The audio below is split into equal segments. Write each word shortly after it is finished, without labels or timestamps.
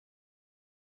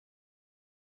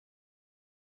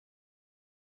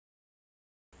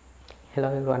Hello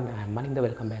everyone, I'm Maninda.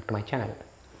 Welcome back to my channel.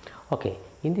 Okay,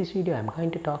 in this video I'm going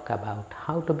to talk about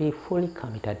how to be fully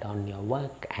committed on your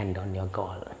work and on your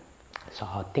goal. So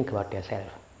think about yourself.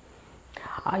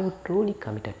 Are you truly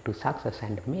committed to success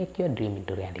and make your dream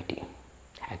into reality?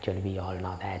 Actually, we all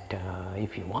know that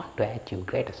if you want to achieve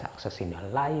greater success in your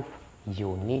life,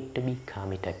 you need to be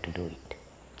committed to do it.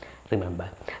 Remember,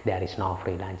 there is no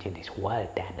free lunch in this world,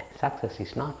 and success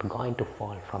is not going to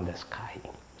fall from the sky.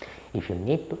 If you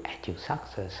need to achieve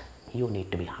success, you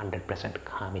need to be 100%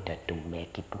 committed to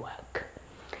make it work.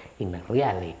 In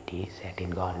reality,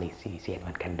 setting goal is easy,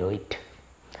 anyone can do it.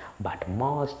 But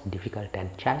most difficult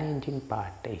and challenging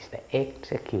part is the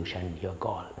execution of your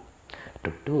goal.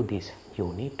 To do this,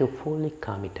 you need to fully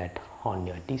committed on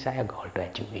your desired goal to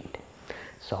achieve it.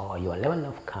 So your level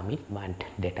of commitment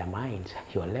determines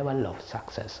your level of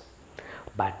success.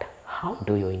 But how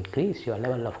do you increase your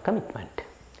level of commitment?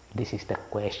 This is the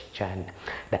question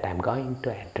that I'm going to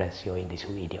address you in this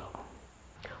video.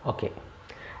 Okay,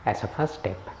 as a first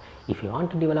step, if you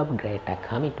want to develop greater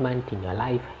commitment in your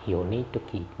life, you need to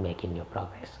keep making your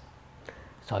progress.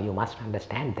 So you must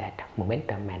understand that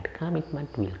momentum and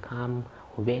commitment will come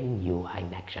when you are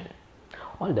in action.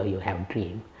 Although you have a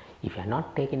dream, if you are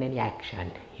not taking any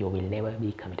action, you will never be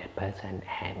a committed person,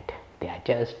 and they are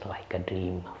just like a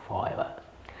dream forever.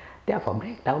 Therefore,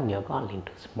 break down your goal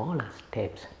into smaller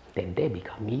steps, then they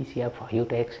become easier for you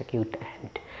to execute and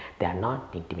they are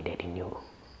not intimidating you.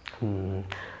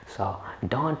 So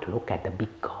don't look at the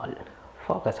big goal.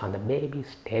 Focus on the baby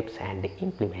steps and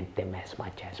implement them as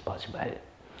much as possible.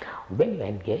 When you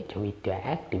engage with your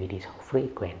activities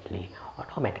frequently,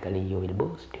 automatically you will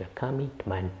boost your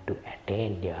commitment to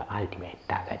attain your ultimate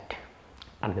target.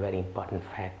 Another very important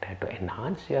factor to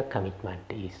enhance your commitment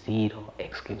is zero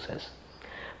excuses.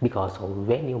 Because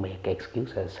when you make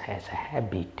excuses as a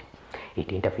habit,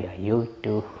 it interferes you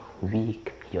to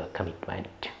weaken your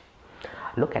commitment.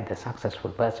 Look at the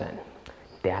successful person.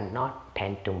 They are not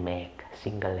tend to make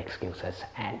single excuses,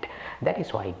 and that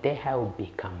is why they have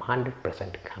become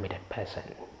 100% committed person.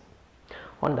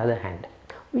 On the other hand,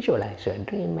 visualize your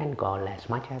dream and goal as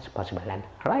much as possible and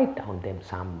write down them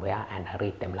somewhere and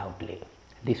read them loudly.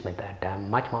 This method is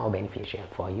much more beneficial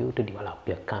for you to develop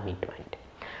your commitment.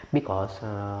 Because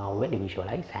when you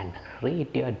visualize and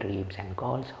read your dreams and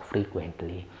goals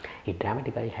frequently, it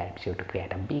dramatically helps you to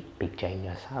create a big picture in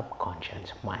your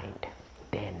subconscious mind.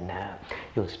 Then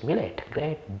you stimulate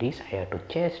great desire to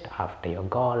chase after your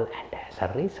goal, and as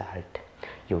a result,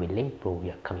 you will improve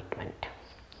your commitment.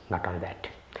 Not only that,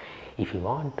 if you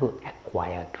want to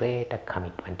acquire greater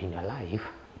commitment in your life,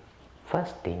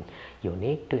 first thing, you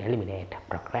need to eliminate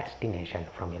procrastination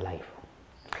from your life.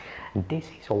 This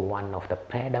is one of the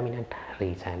predominant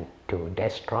reasons to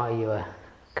destroy your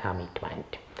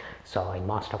commitment. So in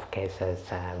most of cases,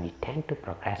 we tend to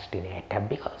procrastinate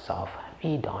because of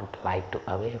we don't like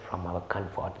to away from our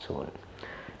comfort zone.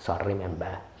 So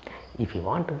remember, if you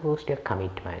want to boost your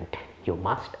commitment, you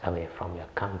must away from your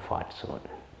comfort zone.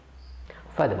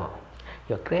 Furthermore,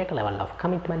 your greater level of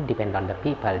commitment depends on the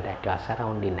people that you are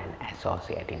surrounding and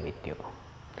associating with you.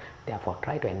 Therefore,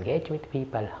 try to engage with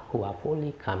people who are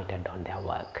fully committed on their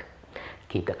work.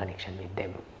 Keep the connection with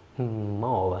them.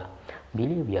 Moreover,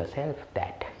 believe yourself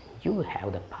that you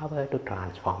have the power to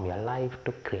transform your life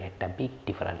to create a big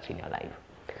difference in your life.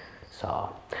 So,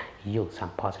 use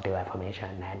some positive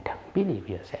affirmation and believe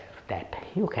yourself that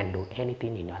you can do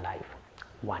anything in your life.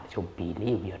 Once you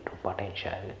believe your true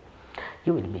potential,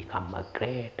 you will become a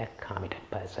great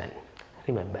committed person.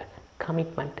 Remember,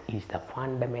 commitment is the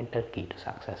fundamental key to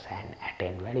success and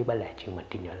attain valuable achievement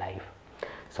in your life.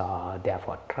 So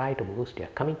therefore, try to boost your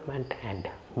commitment and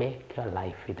make your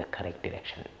life in the correct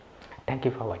direction. Thank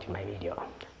you for watching my video.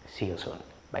 See you soon.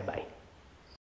 Bye bye.